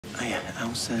Hiya,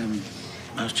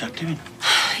 how's Jack doing?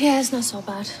 Yeah, it's not so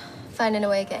bad. Finding a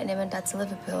way of getting him and Dad to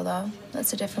Liverpool, though,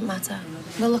 that's a different matter.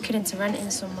 We're looking into renting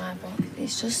somewhere, but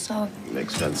it's just so...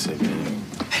 expensive.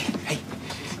 Hey,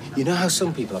 you know how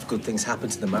some people have good things happen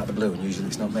to them out of the blue and usually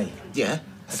it's not me? Yeah?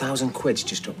 £1,000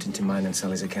 just dropped into mine and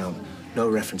Sally's account. No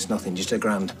reference, nothing, just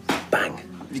 £1,000. Bang.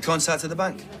 Have you contacted the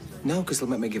bank? No, because they'll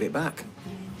make me give it back.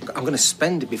 I'm going to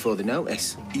spend it before they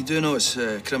notice. You do know it's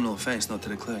a criminal offence not to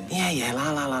declare. Yeah,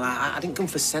 la. I didn't come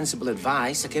for sensible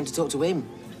advice. I came to talk to him.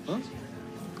 What?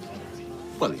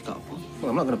 Well, you've got a point.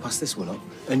 Well, I'm not going to pass this one up.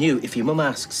 And you, if your mum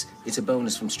asks, it's a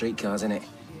bonus from streetcars, innit?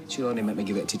 She'll only make me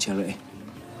give it to charity.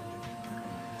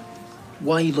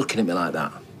 Why are you looking at me like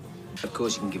that? Of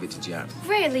course you can give it to Jack.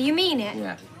 Really? You mean it?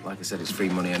 Yeah, like I said, it's free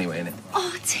money anyway, innit?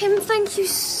 Oh, Tim, thank you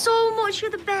so much.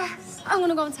 You're the best. I'm going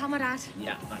to go and tell my dad.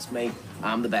 Yeah, that's me.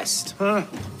 I'm the best. Huh?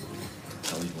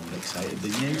 Always more excited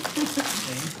than you.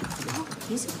 Oh,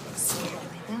 he's a bit scary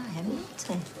with that, haven't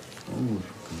he?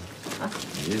 Oh,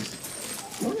 he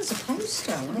is. Well, there's a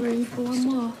poster. Room for one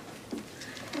more.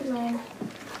 Hello.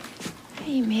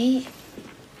 Hey, mate.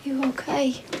 You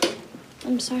okay?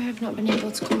 I'm sorry I've not been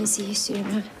able to come and see you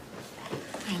sooner.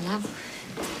 I love.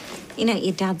 You know,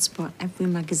 your dad's bought every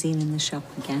magazine in the shop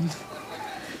again.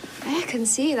 I can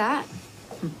see that.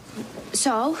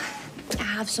 So, I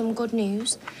have some good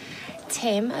news.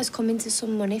 Tim has come into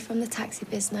some money from the taxi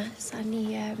business and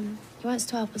he wants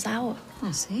to help us out.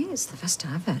 I see. It's the first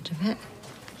I've heard of it.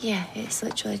 Yeah, it's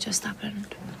literally just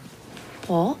happened.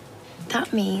 But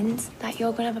that means that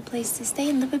you're going to have a place to stay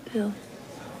in Liverpool.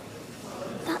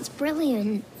 That's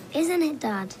brilliant, isn't it,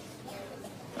 Dad?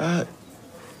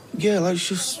 Yeah, let's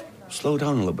just slow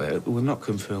down a little bit. We've not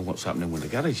confirmed what's happening with the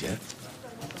garage yet.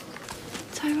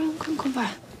 Tyrone can cover.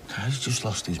 He's just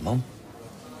lost his mum.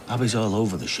 Abby's all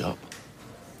over the shop.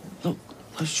 Look,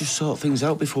 let's just sort things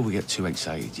out before we get too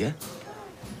excited, yeah?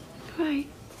 Right.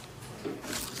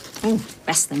 Oh,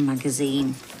 wrestling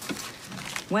magazine.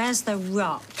 Where's the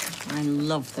Rock? I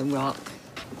love the Rock.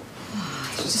 Oh,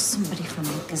 it's just somebody from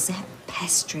the Gazette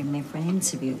pestering me for an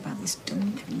interview about this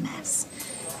Duncan mess.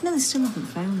 No, they still haven't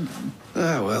found him.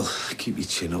 Ah, well, keep your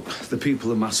chin up. The people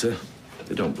that matter,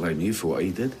 they don't blame you for what he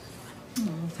did.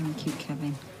 Oh, thank you,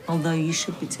 Kevin. Although you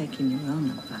should be taking your own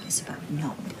advice about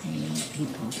not blaming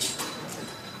people.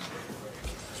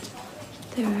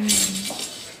 They're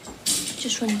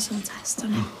just running some tests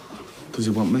on him. Does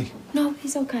he want me? No,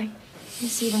 he's okay.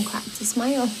 He's even cracked a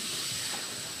smile.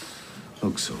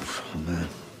 Look, Soph,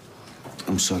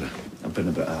 I'm sorry. I've been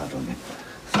a bit hard on you.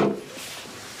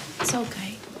 It's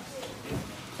okay.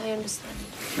 I understand.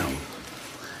 No,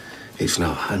 it's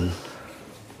not. And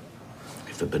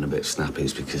if I've been a bit snappy,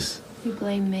 it's because... You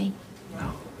blame me.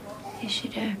 No. Yes,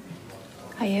 you do.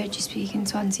 I heard you speaking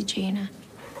to Auntie Gina.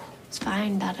 It's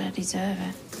fine, Dad. I deserve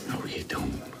it. No, you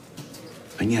don't.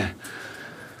 And yeah,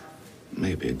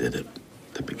 maybe I did at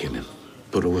the beginning,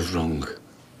 but I was wrong.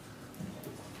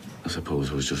 I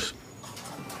suppose I was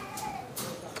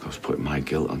putting my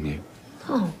guilt on you.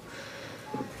 Oh.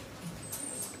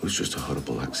 It was just a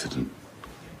horrible accident.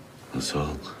 That's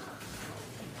all.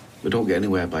 We don't get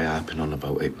anywhere by harping on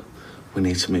about it. We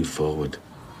need to move forward.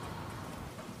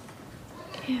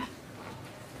 Yeah.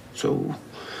 So,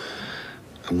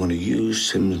 I'm going to use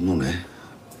Sim's money,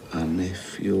 and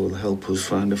if you'll help us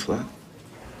find a flat.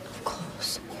 Of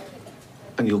course.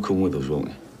 And you'll come with us, won't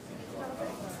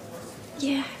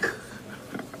you? Yeah.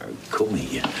 Come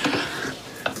here.